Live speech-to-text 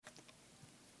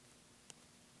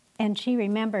And she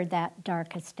remembered that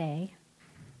darkest day.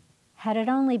 Had it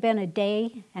only been a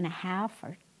day and a half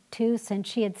or two since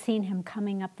she had seen him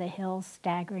coming up the hill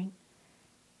staggering,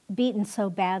 beaten so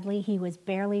badly he was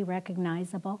barely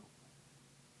recognizable?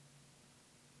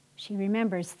 She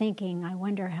remembers thinking, I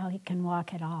wonder how he can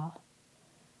walk at all.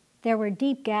 There were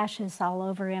deep gashes all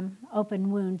over him,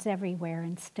 open wounds everywhere,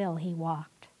 and still he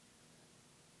walked.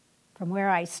 From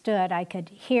where I stood, I could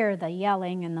hear the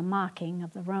yelling and the mocking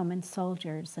of the Roman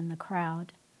soldiers in the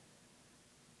crowd.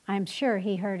 I'm sure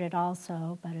he heard it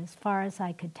also, but as far as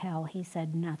I could tell, he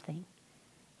said nothing.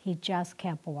 He just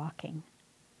kept walking.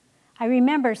 I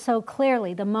remember so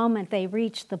clearly the moment they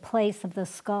reached the place of the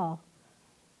skull,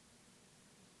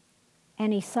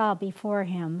 and he saw before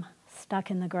him,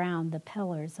 stuck in the ground, the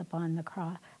pillars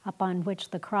upon which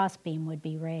the crossbeam would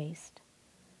be raised.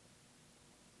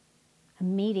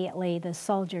 Immediately, the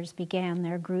soldiers began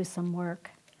their gruesome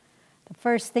work. The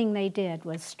first thing they did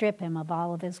was strip him of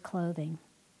all of his clothing.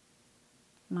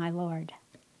 My Lord,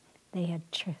 they had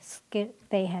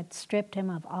stripped him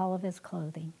of all of his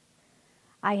clothing.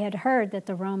 I had heard that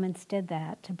the Romans did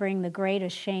that to bring the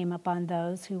greatest shame upon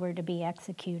those who were to be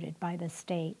executed by the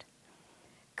state.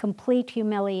 Complete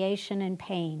humiliation and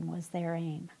pain was their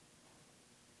aim.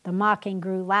 The mocking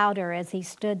grew louder as he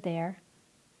stood there,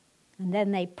 and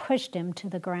then they pushed him to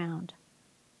the ground,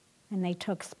 and they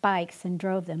took spikes and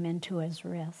drove them into his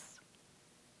wrists.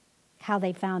 How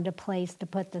they found a place to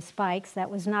put the spikes that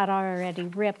was not already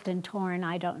ripped and torn,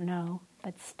 I don't know,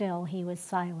 but still he was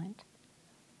silent.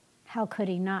 How could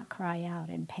he not cry out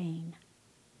in pain?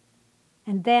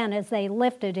 And then as they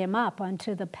lifted him up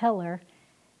onto the pillar,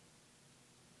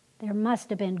 there must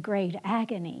have been great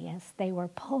agony as they were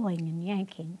pulling and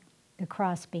yanking the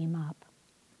crossbeam up.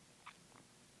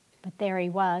 But there he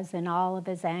was in all of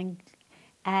his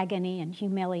agony and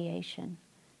humiliation,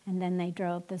 and then they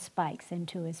drove the spikes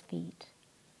into his feet.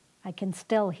 I can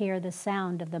still hear the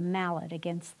sound of the mallet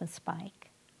against the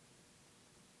spike.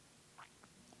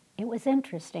 It was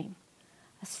interesting.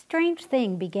 A strange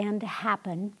thing began to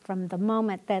happen from the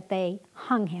moment that they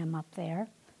hung him up there.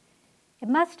 It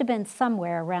must have been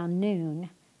somewhere around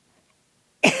noon,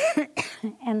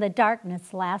 and the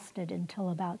darkness lasted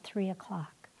until about 3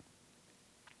 o'clock.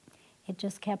 It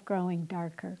just kept growing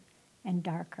darker and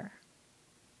darker.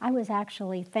 I was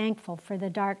actually thankful for the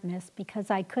darkness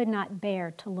because I could not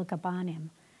bear to look upon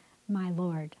him, my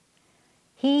Lord.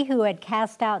 He who had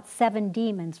cast out 7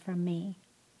 demons from me.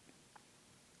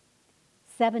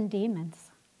 7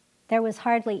 demons. There was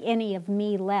hardly any of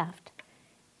me left,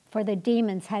 for the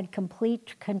demons had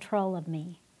complete control of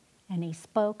me, and he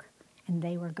spoke, and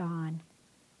they were gone.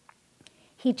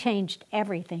 He changed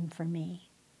everything for me,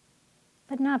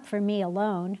 but not for me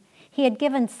alone. He had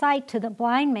given sight to the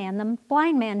blind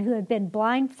man who had been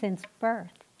blind since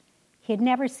birth. He had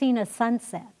never seen a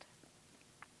sunset,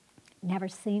 never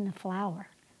seen a flower,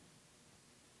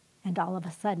 and all of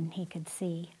a sudden he could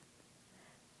see.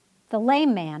 The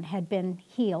lame man had been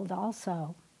healed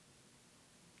also.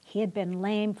 He had been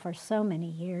lame for so many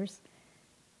years,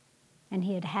 and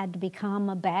he had had to become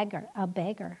a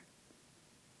beggar.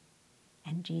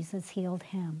 And Jesus healed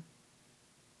him.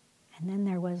 And then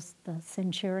there was the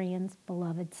centurion's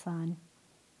beloved son.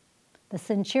 The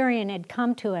centurion had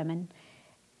come to him,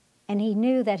 and he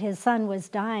knew that his son was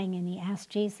dying, and he asked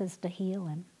Jesus to heal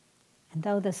him. And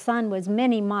though the son was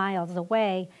many miles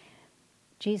away,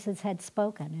 Jesus had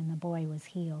spoken, and the boy was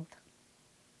healed.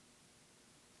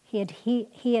 He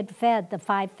had fed the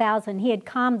 5,000. He had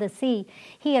calmed the sea.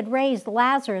 He had raised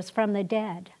Lazarus from the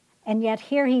dead. And yet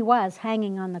here he was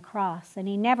hanging on the cross, and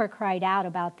he never cried out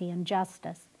about the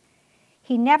injustice.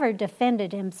 He never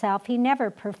defended himself. He never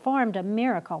performed a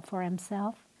miracle for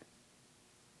himself.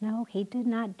 No, he did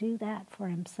not do that for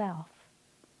himself.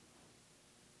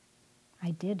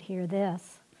 I did hear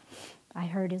this. I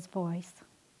heard his voice.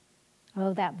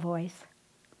 Oh, that voice.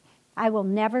 I will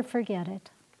never forget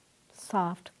it.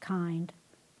 Soft, kind,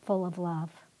 full of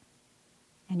love.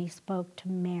 And he spoke to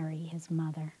Mary, his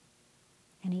mother.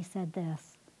 And he said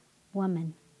this,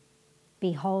 "Woman,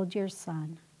 behold your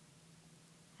son."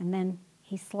 And then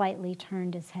he slightly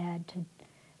turned his head to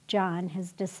John,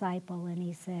 his disciple, and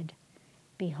he said,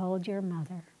 "Behold your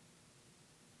mother."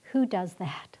 Who does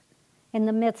that in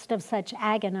the midst of such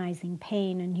agonizing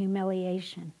pain and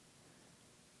humiliation?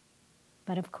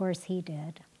 But of course he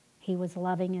did. He was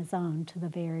loving his own to the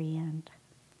very end.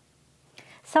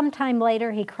 Sometime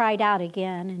later, he cried out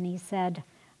again, and he said,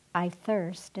 "I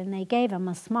thirst." And they gave him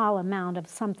a small amount of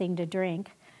something to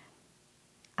drink.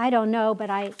 I don't know, but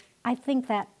I think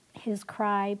that his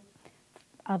cry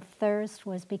of thirst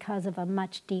was because of a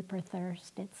much deeper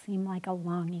thirst. It seemed like a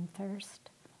longing thirst.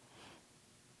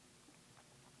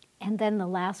 And then the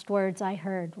last words I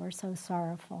heard were so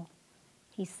sorrowful.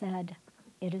 He said,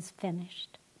 "It is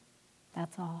finished."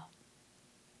 That's all.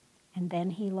 And then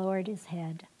he lowered his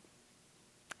head.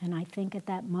 And I think at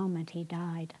that moment he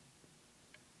died.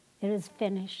 It is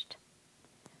finished.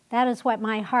 That is what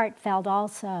my heart felt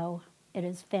also. It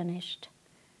is finished.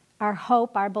 Our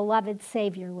hope, our beloved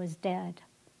Savior, was dead.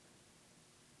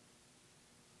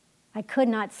 I could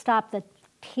not stop the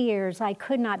tears. I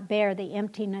could not bear the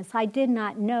emptiness. I did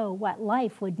not know what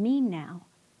life would mean now.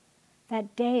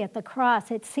 That day at the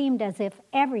cross, it seemed as if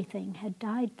everything had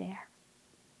died there.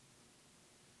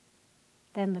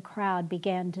 Then the crowd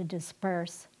began to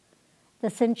disperse. The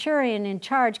centurion in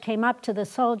charge came up to the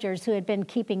soldiers who had been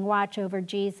keeping watch over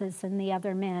Jesus and the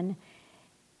other men.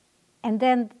 And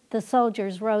then the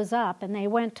soldiers rose up and they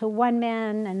went to one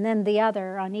man and then the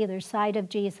other on either side of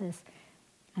Jesus,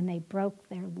 and they broke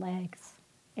their legs.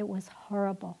 It was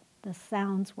horrible. The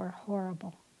sounds were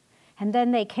horrible. And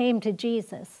then they came to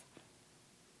Jesus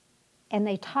and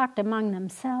they talked among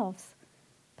themselves,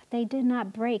 but they did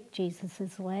not break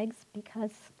Jesus' legs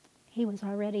because he was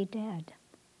already dead.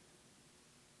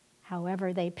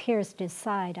 However, they pierced his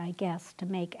side, I guess, to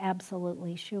make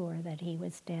absolutely sure that he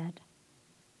was dead.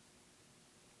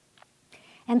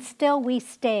 And still we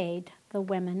stayed, the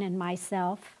women and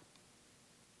myself.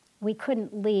 We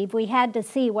couldn't leave. We had to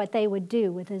see what they would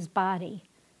do with his body.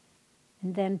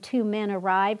 And then 2 men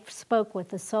arrived, spoke with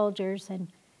the soldiers, and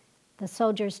the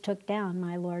soldiers took down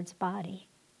my Lord's body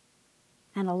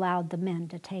and allowed the men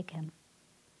to take him.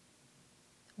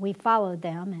 We followed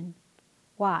them and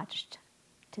watched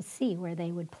to see where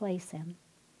they would place him.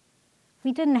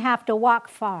 We didn't have to walk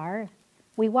far.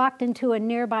 We walked into a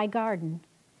nearby garden,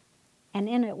 and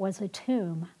in it was a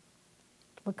tomb.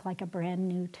 It looked like a brand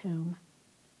new tomb.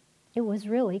 It was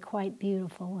really quite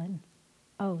beautiful and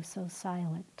oh so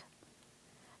silent.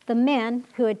 The men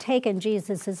who had taken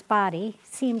Jesus' body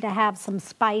seemed to have some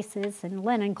spices and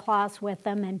linen cloths with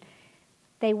them, and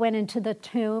they went into the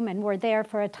tomb and were there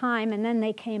for a time, and then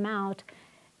they came out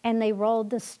and they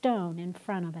rolled the stone in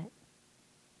front of it.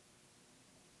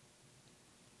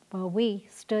 Well, we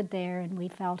stood there and we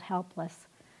felt helpless.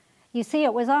 You see,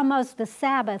 it was almost the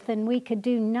Sabbath and we could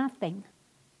do nothing,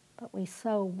 but we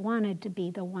so wanted to be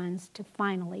the ones to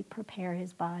finally prepare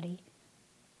his body.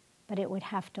 But it would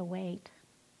have to wait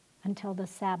until the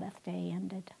Sabbath day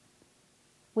ended.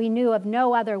 We knew of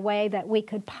no other way that we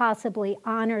could possibly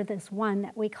honor this one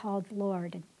that we called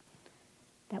Lord, and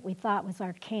that we thought was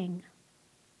our King.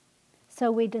 So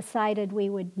we decided we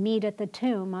would meet at the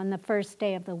tomb on the first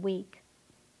day of the week.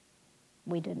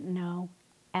 We didn't know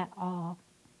at all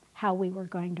how we were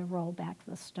going to roll back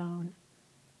the stone,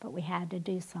 but we had to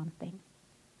do something.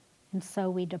 And so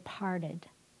we departed,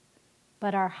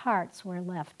 but our hearts were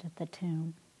left at the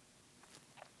tomb.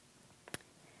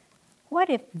 What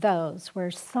if those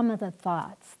were some of the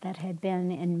thoughts that had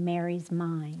been in Mary's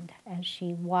mind as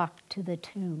she walked to the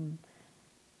tomb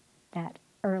that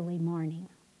early morning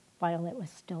while it was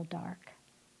still dark?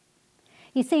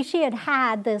 You see, she had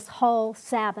had this whole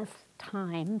Sabbath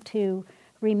time to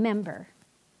remember,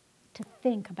 to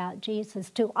think about Jesus,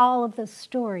 to all of the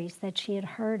stories that she had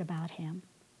heard about him,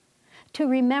 to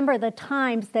remember the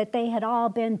times that they had all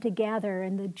been together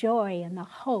and the joy and the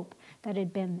hope that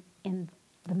had been in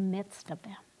the midst of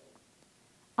them,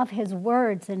 of his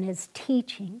words and his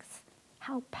teachings,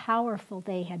 how powerful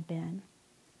they had been.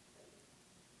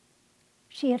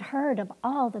 She had heard of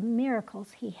all the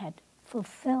miracles he had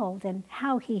fulfilled and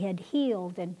how he had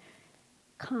healed and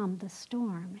calmed the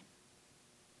storm.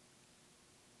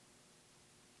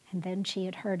 And then she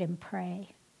had heard him pray.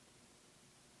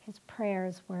 His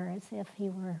prayers were as if he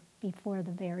were before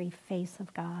the very face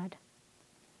of God.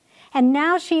 And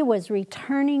now she was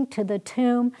returning to the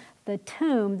tomb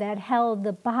that held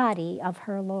the body of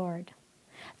her Lord.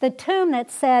 The tomb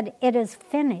that said, "It is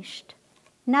finished."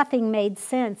 Nothing made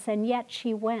sense, and yet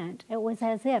she went. It was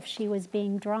as if she was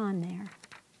being drawn there.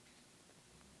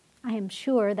 I am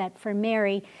sure that for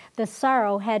Mary, the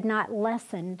sorrow had not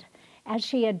lessened as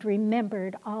she had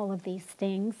remembered all of these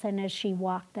things and as she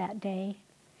walked that day.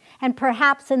 And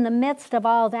perhaps in the midst of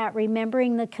all that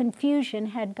remembering, the confusion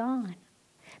had gone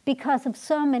because of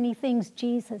so many things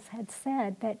Jesus had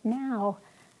said that now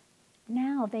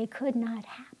they could not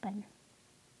happen.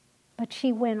 But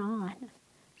she went on.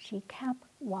 She kept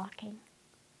walking.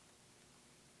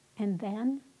 And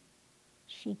then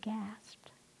she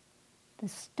gasped. The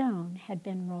stone had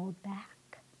been rolled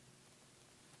back.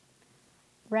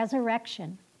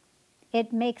 Resurrection.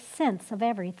 It makes sense of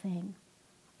everything.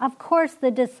 Of course,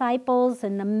 the disciples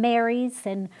and the Marys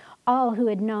and all who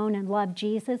had known and loved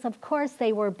Jesus, of course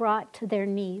they were brought to their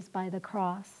knees by the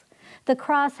cross. The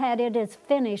cross had "it is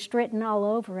finished" written all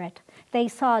over it. They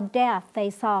saw death, they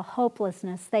saw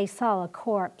hopelessness, they saw a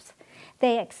corpse.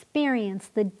 They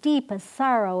experienced the deepest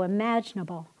sorrow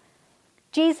imaginable.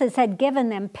 Jesus had given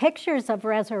them pictures of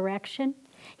resurrection.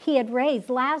 He had raised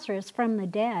Lazarus from the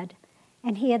dead,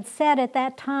 and he had said at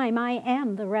that time, "I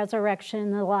am the resurrection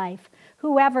and the life.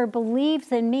 Whoever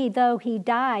believes in me, though he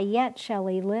die, yet shall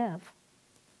he live."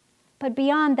 But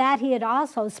beyond that, he had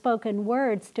also spoken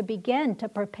words to begin to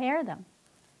prepare them.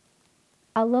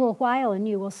 "A little while and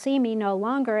you will see me no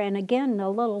longer, and again in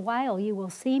a little while you will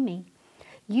see me.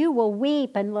 You will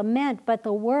weep and lament, but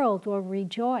the world will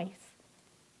rejoice.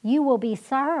 You will be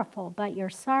sorrowful, but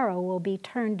your sorrow will be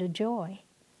turned to joy."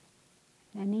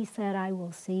 And he said, "I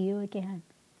will see you again.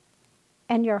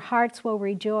 And your hearts will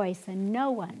rejoice, and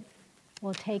no one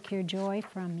will take your joy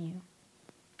from you."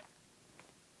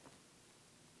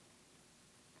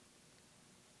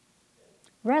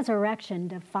 Resurrection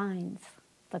defines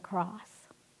the cross.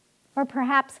 Or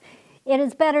perhaps it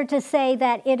is better to say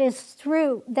that it is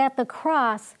true that the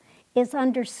cross is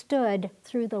understood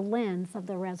through the lens of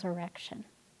the resurrection.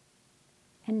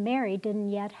 And Mary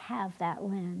didn't yet have that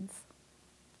lens.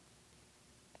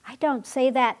 I don't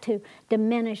say that to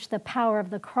diminish the power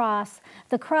of the cross.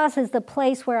 The cross is the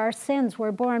place where our sins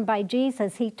were borne by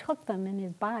Jesus. He took them in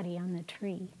his body on the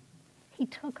tree. He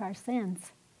took our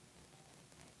sins.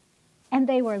 And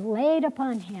they were laid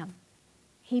upon him.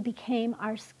 He became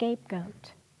our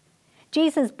scapegoat.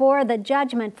 Jesus bore the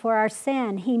judgment for our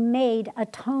sin. He made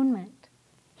atonement.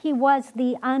 He was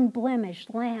the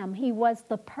unblemished lamb. He was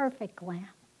the perfect lamb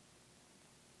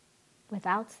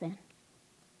without sin.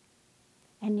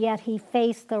 And yet he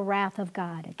faced the wrath of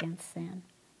God against sin.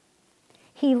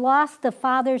 He lost the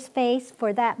Father's face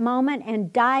for that moment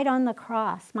and died on the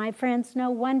cross. My friends, no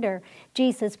wonder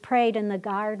Jesus prayed in the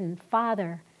garden,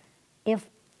 "Father, if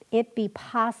it be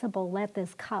possible, let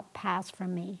this cup pass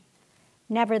from me.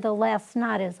 Nevertheless,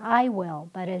 not as I will,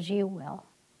 but as you will."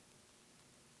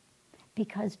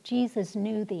 Because Jesus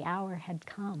knew the hour had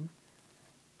come.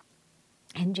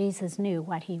 And Jesus knew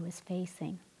what he was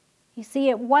facing. You see,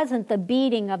 it wasn't the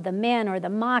beating of the men or the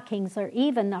mockings or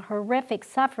even the horrific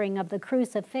suffering of the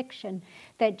crucifixion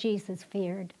that Jesus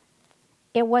feared.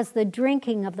 It was the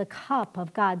drinking of the cup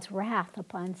of God's wrath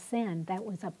upon sin that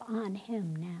was upon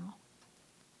him now.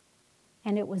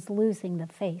 And it was losing the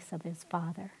face of his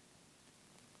Father.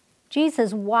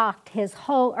 Jesus walked his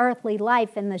whole earthly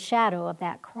life in the shadow of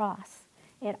that cross.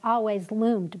 It always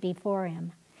loomed before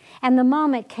him. And the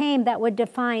moment came that would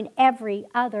define every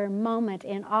other moment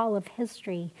in all of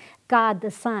history: God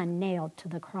the Son nailed to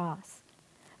the cross.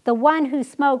 The one who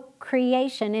spoke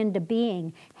creation into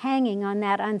being, hanging on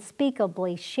that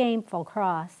unspeakably shameful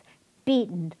cross,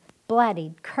 beaten,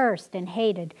 bloodied, cursed, and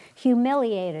hated,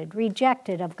 humiliated,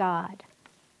 rejected of God.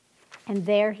 And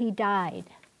there he died.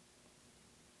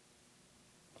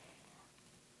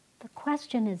 The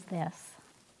question is this: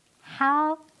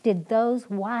 how did those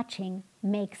watching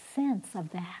make sense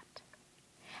of that?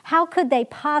 How could they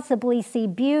possibly see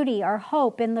beauty or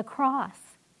hope in the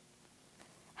cross?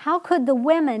 How could the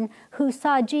women who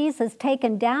saw Jesus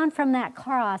taken down from that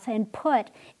cross and put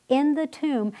in the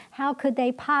tomb, how could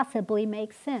they possibly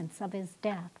make sense of his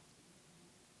death?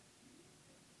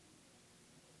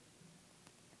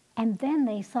 And then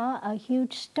they saw a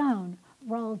huge stone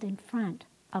rolled in front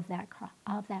of that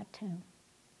tomb.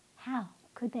 How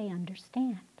could they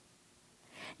understand?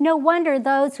 No wonder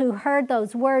those who heard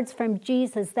those words from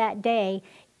Jesus that day,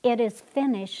 "It is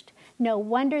finished," no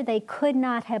wonder they could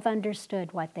not have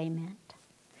understood what they meant.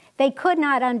 They could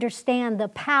not understand the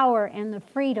power and the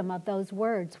freedom of those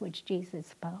words which Jesus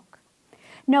spoke.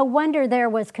 No wonder there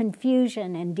was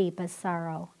confusion and deepest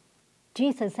sorrow.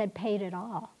 Jesus had paid it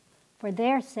all for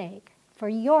their sake, for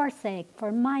your sake,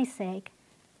 for my sake.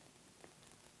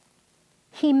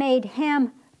 He made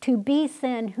him to be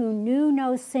sin who knew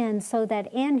no sin, so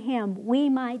that in him we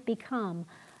might become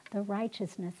the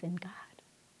righteousness in God.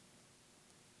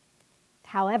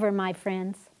 However, my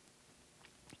friends,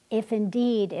 if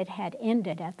indeed it had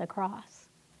ended at the cross,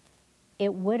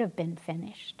 it would have been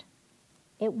finished.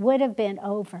 It would have been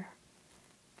over.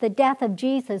 The death of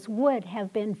Jesus would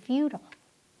have been futile.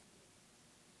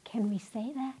 Can we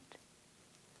say that?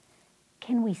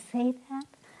 Can we say that?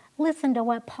 Listen to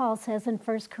what Paul says in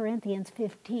 1 Corinthians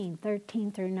 15,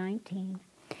 13 through 19.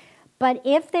 "But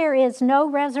if there is no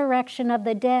resurrection of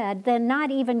the dead, then not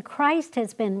even Christ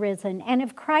has been risen. And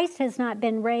if Christ has not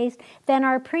been raised, then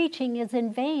our preaching is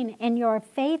in vain and your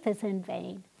faith is in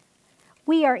vain.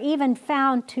 We are even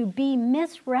found to be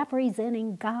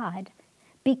misrepresenting God,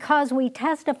 because we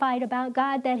testified about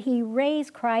God that he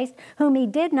raised Christ, whom he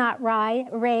did not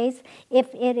raise,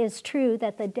 if it is true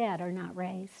that the dead are not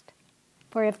raised.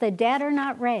 For if the dead are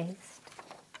not raised,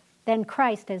 then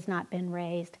Christ has not been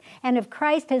raised. And if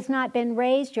Christ has not been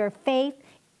raised, your faith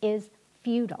is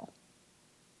futile,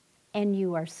 and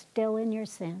you are still in your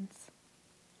sins.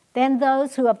 Then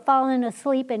those who have fallen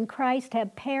asleep in Christ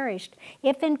have perished.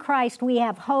 If in Christ we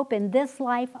have hope in this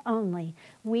life only,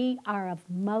 we are of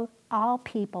all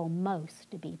people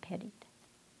most to be pitied.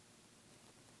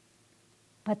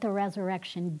 But the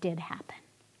resurrection did happen.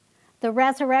 The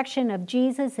resurrection of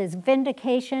Jesus is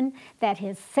vindication that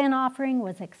his sin offering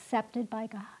was accepted by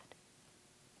God.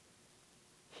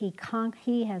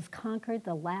 He has conquered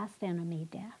the last enemy,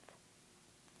 death.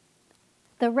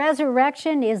 The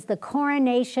resurrection is the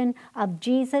coronation of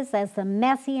Jesus as the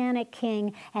Messianic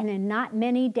King, and in not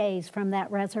many days from that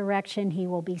resurrection, he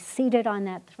will be seated on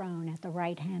that throne at the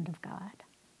right hand of God.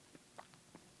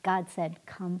 God said,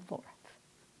 "Come forth,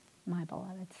 my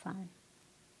beloved Son."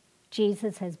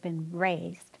 Jesus has been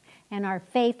raised, and our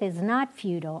faith is not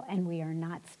futile, and we are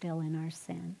not still in our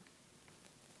sin.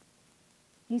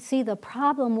 You see, the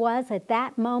problem was at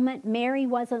that moment, Mary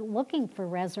wasn't looking for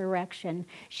resurrection.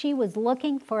 She was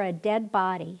looking for a dead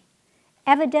body.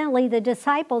 Evidently, the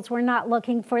disciples were not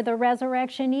looking for the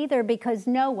resurrection either, because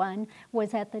no one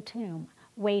was at the tomb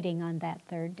waiting on that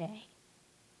third day.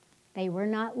 They were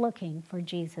not looking for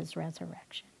Jesus'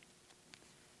 resurrection.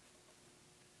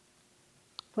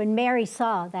 When Mary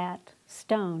saw that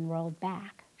stone rolled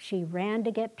back, she ran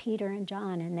to get Peter and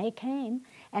John, and they came,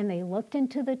 and they looked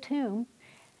into the tomb,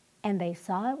 and they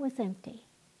saw it was empty,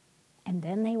 and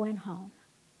then they went home.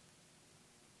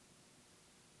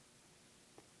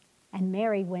 And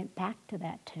Mary went back to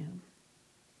that tomb,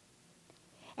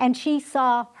 and she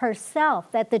saw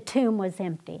herself that the tomb was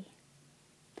empty.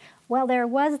 Well, there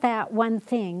was that one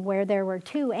thing where there were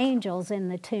two angels in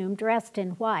the tomb dressed in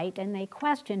white, and they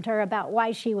questioned her about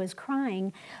why she was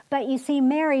crying. But you see,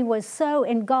 Mary was so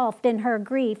engulfed in her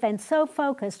grief and so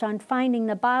focused on finding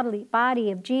the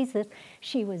body of Jesus,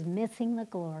 she was missing the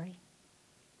glory.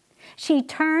 She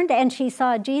turned and she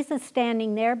saw Jesus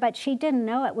standing there, but she didn't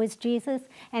know it was Jesus.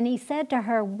 And he said to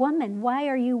her, "Woman, why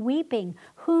are you weeping?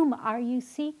 Whom are you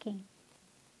seeking?"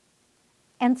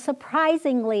 And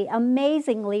surprisingly,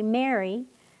 amazingly, Mary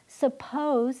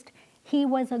supposed he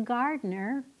was a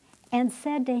gardener and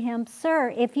said to him,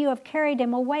 "Sir, if you have carried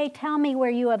him away, tell me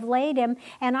where you have laid him,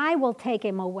 and I will take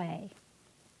him away."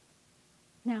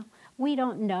 Now, we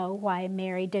don't know why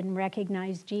Mary didn't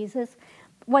recognize Jesus.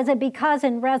 Was it because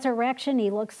in resurrection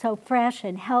he looked so fresh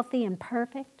and healthy and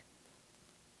perfect?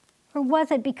 Or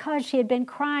was it because she had been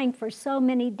crying for so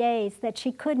many days that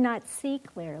she could not see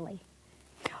clearly?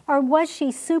 Or was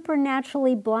she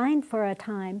supernaturally blind for a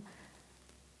time?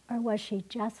 Or was she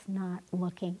just not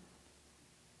looking?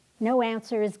 No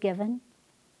answer is given.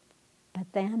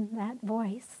 But then that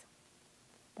voice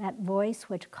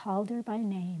which called her by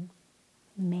name,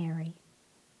 Mary,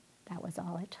 that was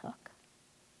all it took.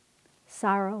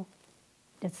 Sorrow,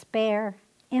 despair,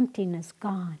 emptiness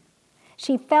gone.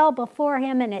 She fell before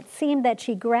him, and it seemed that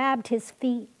she grabbed his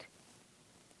feet.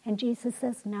 And Jesus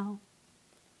says, "No,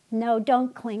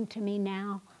 don't cling to me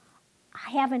now. I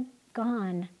haven't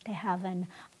gone to heaven.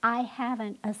 I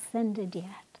haven't ascended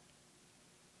yet."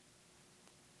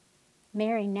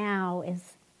 Mary, now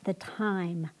is the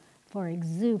time for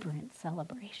exuberant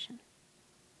celebration.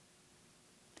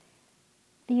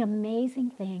 The amazing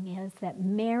thing is that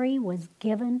Mary was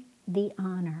given the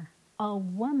honor, a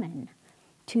woman,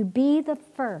 to be the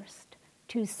first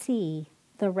to see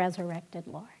the resurrected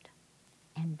Lord.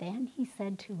 And then he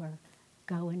said to her,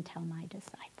 "Go and tell my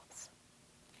disciples.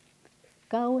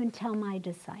 Go and tell my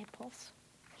disciples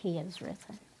he is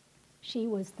risen." She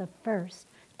was the first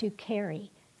to carry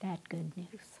that good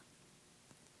news.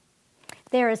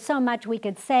 There is so much we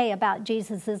could say about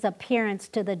Jesus' appearance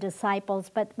to the disciples,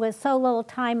 but with so little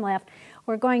time left,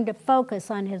 we're going to focus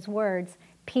on his words,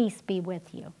 "Peace be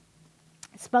with you."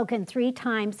 Spoken 3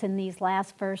 times in these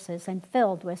last verses and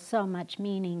filled with so much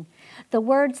meaning. The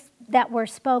words that were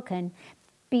spoken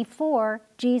before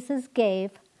Jesus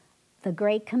gave the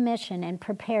Great Commission and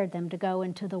prepared them to go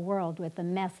into the world with the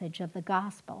message of the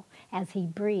gospel as he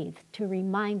breathed to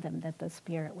remind them that the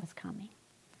Spirit was coming.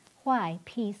 Why?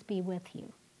 Peace be with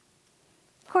you.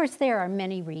 Of course, there are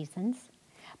many reasons,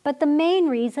 but the main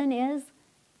reason is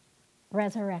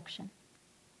resurrection.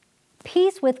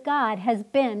 Peace with God has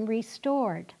been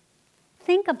restored.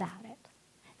 Think about it.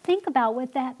 Think about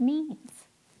what that means.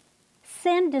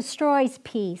 Sin destroys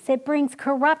peace. It brings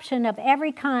corruption of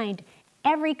every kind,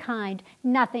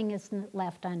 nothing is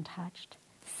left untouched.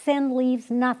 sin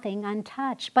leaves nothing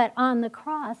untouched. But on the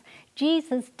cross,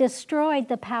 Jesus destroyed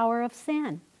the power of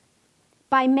sin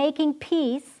by making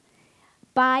peace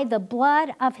by the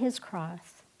blood of his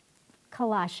cross.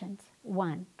 Colossians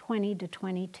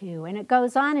 1:20-22. And it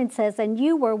goes on and says, and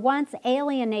you were once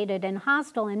alienated and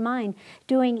hostile in mind,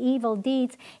 doing evil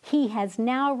deeds. He has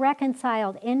now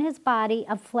reconciled in his body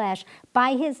of flesh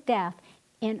by his death,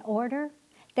 in order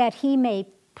that he may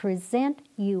present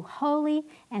you holy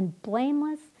and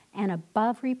blameless and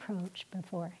above reproach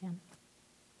before him.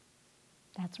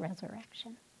 That's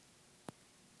resurrection.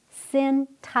 Sin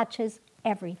touches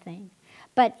everything.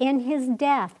 But in his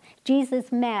death,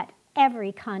 Jesus met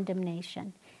every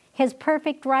condemnation. His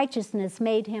perfect righteousness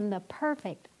made him the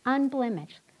perfect,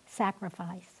 unblemished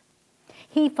sacrifice.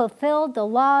 He fulfilled the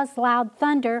law's loud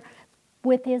thunder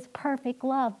with his perfect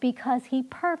love because he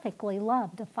perfectly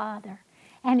loved the Father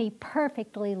and he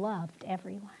perfectly loved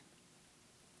everyone.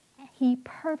 He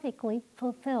perfectly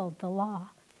fulfilled the law.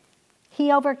 He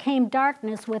overcame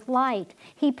darkness with light.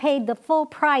 He paid the full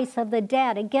price of the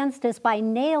debt against us by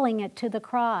nailing it to the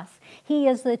cross. He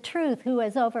is the truth who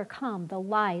has overcome the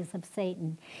lies of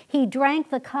Satan. He drank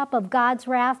the cup of God's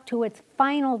wrath to its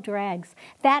final dregs,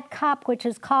 that cup which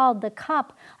is called the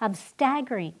cup of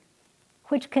staggering,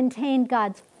 which contained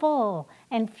God's full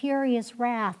and furious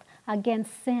wrath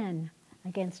against sin,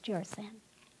 against your sin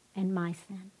and my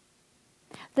sin.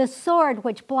 The sword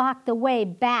which blocked the way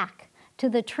back to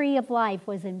the tree of life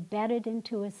was embedded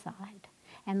into his side,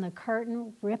 and the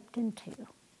curtain ripped in two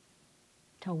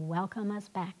to welcome us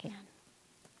back in.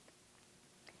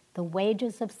 The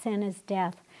wages of sin is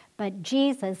death, but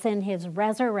Jesus in his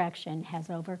resurrection has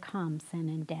overcome sin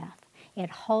and death. It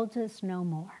holds us no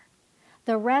more.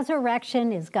 The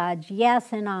resurrection is God's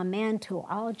yes and amen to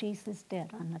all Jesus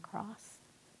did on the cross.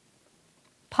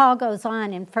 Paul goes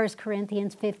on in 1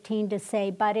 Corinthians 15 to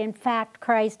say, but in fact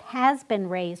Christ has been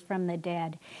raised from the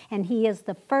dead, and he is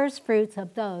the first fruits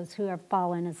of those who have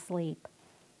fallen asleep.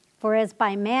 For as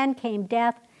by man came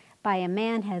death, by a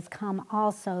man has come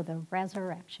also the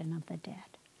resurrection of the dead.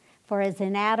 For as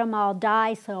in Adam all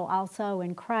die, so also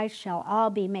in Christ shall all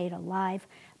be made alive,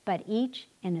 but each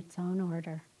in its own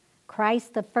order.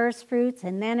 Christ the first fruits,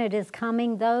 and then it is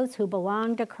coming those who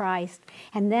belong to Christ.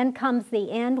 And then comes the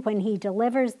end when he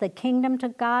delivers the kingdom to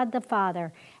God the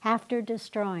Father after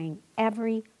destroying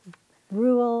every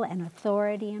rule and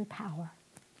authority and power.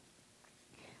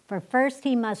 For first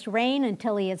he must reign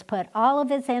until he has put all of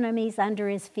his enemies under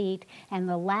his feet, and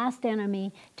the last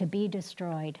enemy to be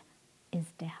destroyed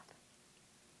is death.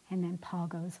 And then Paul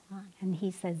goes on, and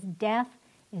he says, death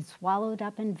is swallowed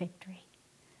up in victory.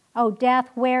 O death,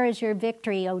 where is your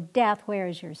victory? O death, where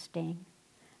is your sting?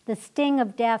 The sting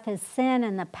of death is sin,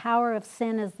 and the power of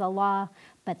sin is the law.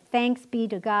 But thanks be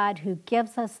to God who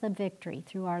gives us the victory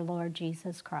through our Lord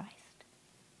Jesus Christ.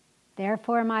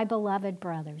 Therefore, my beloved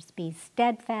brothers, be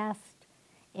steadfast,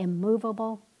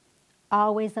 immovable,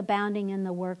 always abounding in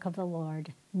the work of the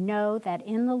Lord. Know that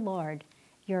in the Lord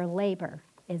your labor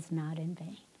is not in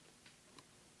vain.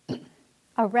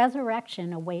 A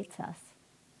resurrection awaits us.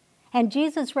 And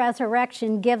Jesus'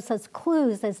 resurrection gives us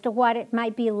clues as to what it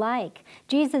might be like.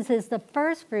 Jesus is the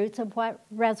first fruits of what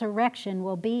resurrection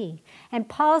will be. And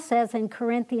Paul says in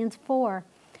Corinthians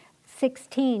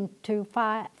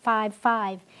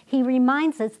 4:16-5:5, he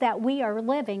reminds us that we are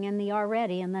living in the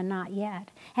already and the not yet.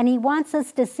 And he wants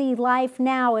us to see life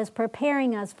now as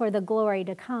preparing us for the glory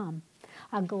to come,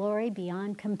 a glory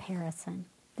beyond comparison.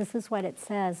 This is what it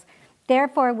says.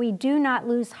 Therefore, we do not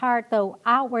lose heart, though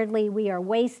outwardly we are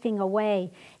wasting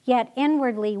away, yet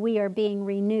inwardly we are being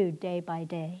renewed day by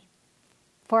day.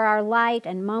 For our light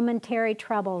and momentary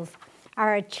troubles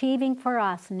are achieving for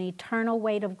us an eternal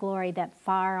weight of glory that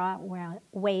far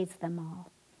outweighs them all.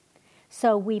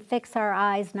 So we fix our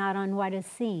eyes not on what is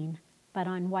seen, but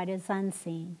on what is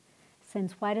unseen,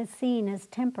 since what is seen is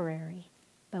temporary,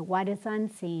 but what is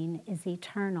unseen is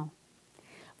eternal.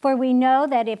 For we know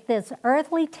that if this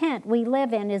earthly tent we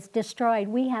live in is destroyed,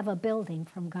 we have a building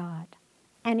from God,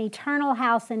 an eternal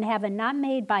house in heaven, not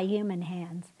made by human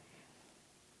hands.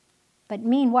 But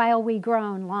meanwhile we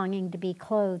groan, longing to be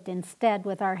clothed instead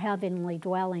with our heavenly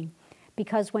dwelling,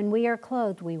 because when we are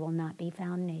clothed, we will not be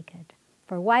found naked.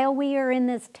 For while we are in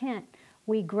this tent,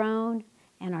 we groan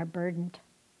and are burdened,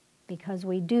 because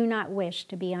we do not wish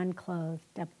to be unclothed,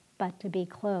 but to be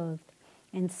clothed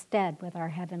instead with our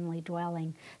heavenly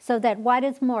dwelling, so that what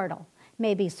is mortal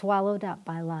may be swallowed up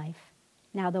by life.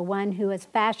 Now the one who has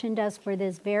fashioned us for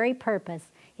this very purpose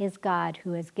is God,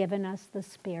 who has given us the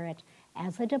Spirit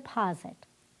as a deposit,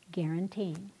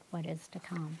 guaranteeing what is to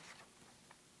come.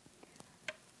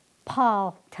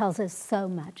 Paul tells us so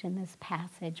much in this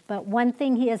passage, but one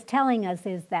thing he is telling us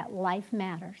is that life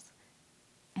matters,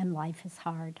 and life is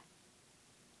hard,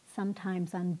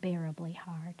 sometimes unbearably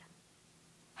hard.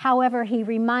 However, he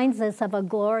reminds us of a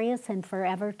glorious and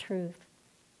forever truth.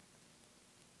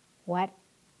 What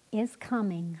is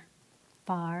coming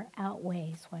far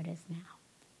outweighs what is now.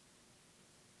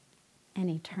 An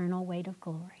eternal weight of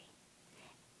glory.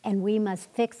 And we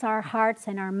must fix our hearts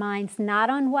and our minds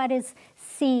not on what is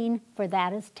seen, for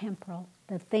that is temporal.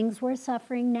 The things we're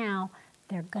suffering now,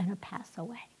 they're going to pass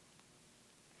away.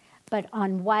 But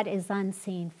on what is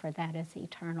unseen, for that is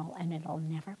eternal, and it'll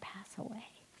never pass away.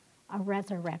 A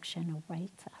resurrection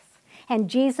awaits us. And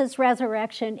Jesus'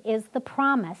 resurrection is the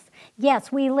promise.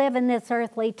 Yes, we live in this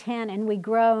earthly tent, and we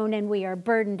groan, and we are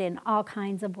burdened in all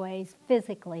kinds of ways,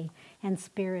 physically and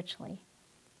spiritually.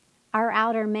 Our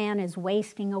outer man is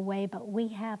wasting away, but we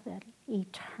have an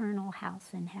eternal house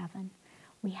in heaven.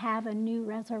 We have a new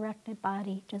resurrected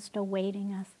body just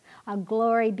awaiting us, a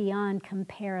glory beyond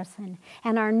comparison,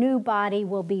 and our new body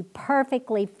will be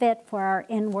perfectly fit for our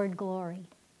inward glory.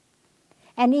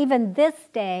 And even this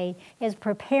day is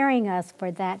preparing us for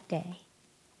that day,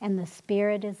 and the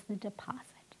Spirit is the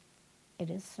deposit. It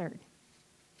is certain.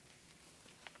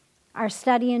 Our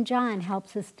study in John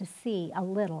helps us to see a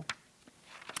little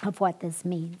of what this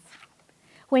means.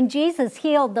 When Jesus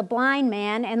healed the blind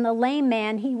man and the lame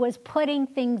man, he was putting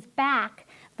things back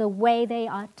the way they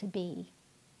ought to be.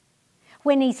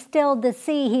 When he stilled the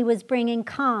sea, he was bringing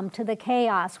calm to the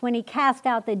chaos. When he cast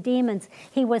out the demons,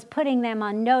 he was putting them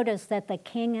on notice that the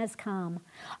King has come.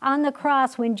 On the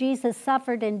cross, when Jesus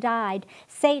suffered and died,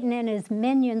 Satan and his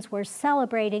minions were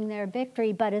celebrating their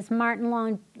victory, but as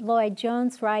Martin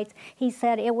Lloyd-Jones writes, he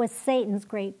said it was Satan's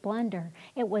great blunder.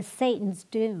 It was Satan's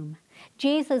doom.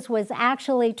 Jesus was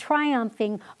actually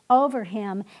triumphing over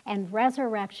him, and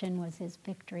resurrection was his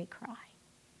victory cry.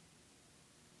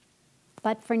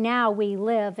 But for now, we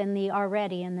live in the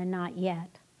already and the not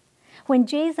yet. When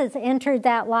Jesus entered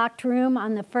that locked room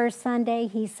on the first Sunday,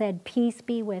 he said, "Peace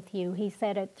be with you." He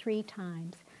said it 3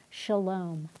 times.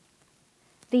 Shalom.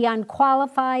 The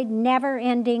unqualified,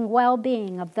 never-ending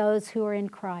well-being of those who are in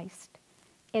Christ.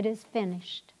 It is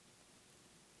finished.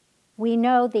 We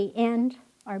know the end,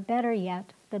 or better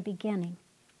yet, the beginning.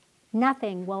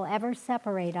 Nothing will ever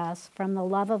separate us from the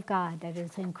love of God that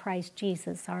is in Christ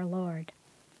Jesus our Lord.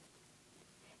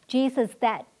 Jesus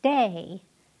that day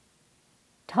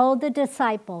told the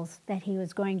disciples that he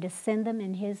was going to send them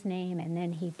in his name, and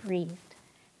then he breathed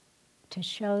to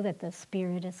show that the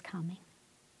Spirit is coming.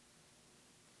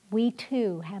 We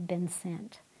too have been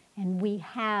sent, and we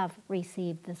have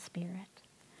received the Spirit.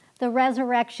 The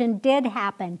resurrection did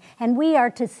happen, and we are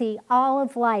to see all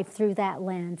of life through that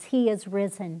lens. He is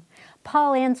risen.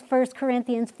 Paul ends 1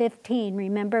 Corinthians 15,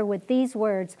 remember, with these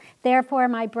words, "Therefore,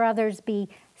 my brothers, be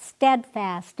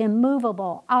steadfast,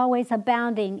 immovable, always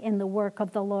abounding in the work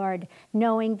of the Lord,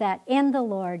 knowing that in the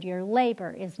Lord your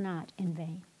labor is not in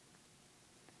vain."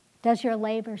 Does your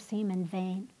labor seem in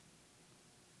vain?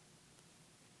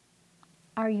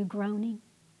 Are you groaning?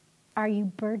 Are you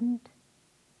burdened?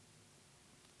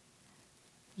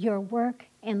 Your work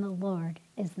in the Lord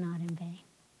is not in vain.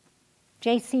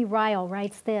 J.C. Ryle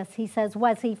writes this. He says,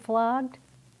 "Was he flogged?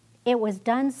 It was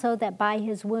done so that by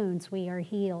his wounds we are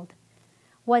healed.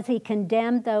 Was he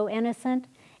condemned, though innocent?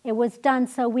 It was done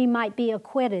so we might be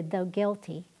acquitted, though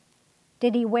guilty.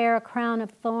 Did he wear a crown of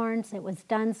thorns? It was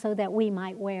done so that we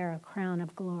might wear a crown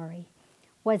of glory.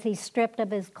 Was he stripped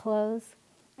of his clothes?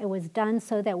 It was done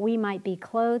so that we might be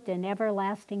clothed in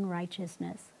everlasting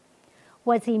righteousness.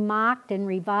 Was he mocked and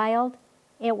reviled?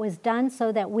 It was done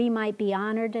so that we might be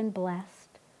honored and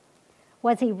blessed.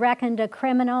 Was he reckoned a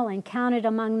criminal and counted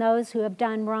among those who have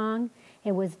done wrong?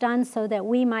 It was done so that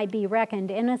we might be reckoned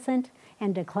innocent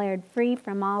and declared free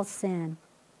from all sin.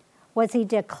 Was he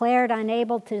declared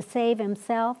unable to save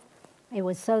himself? It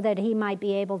was so that he might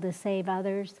be able to save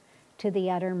others to the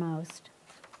uttermost.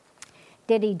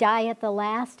 Did he die at the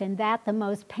last, and that the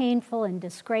most painful and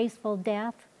disgraceful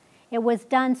death? It was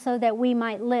done so that we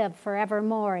might live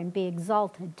forevermore and be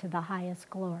exalted to the highest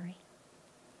glory."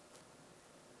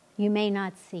 You may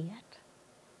not see it.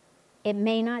 It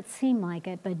may not seem like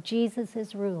it, but Jesus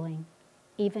is ruling,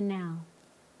 even now,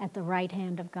 at the right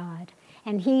hand of God.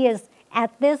 And he is,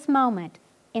 at this moment,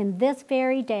 in this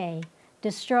very day,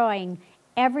 destroying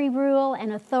every rule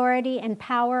and authority and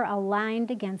power aligned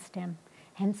against him.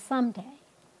 And someday,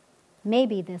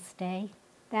 maybe this day,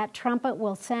 that trumpet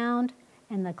will sound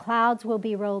and the clouds will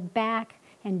be rolled back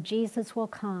and Jesus will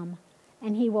come.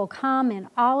 And he will come in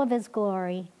all of his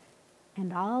glory,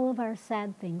 and all of our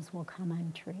sad things will come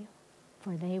untrue,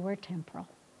 for they were temporal.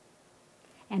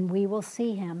 And we will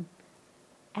see him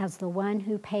as the one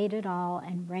who paid it all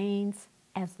and reigns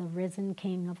as the risen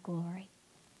King of glory.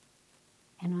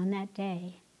 And on that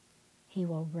day, he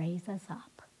will raise us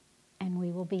up, and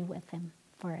we will be with him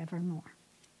forevermore.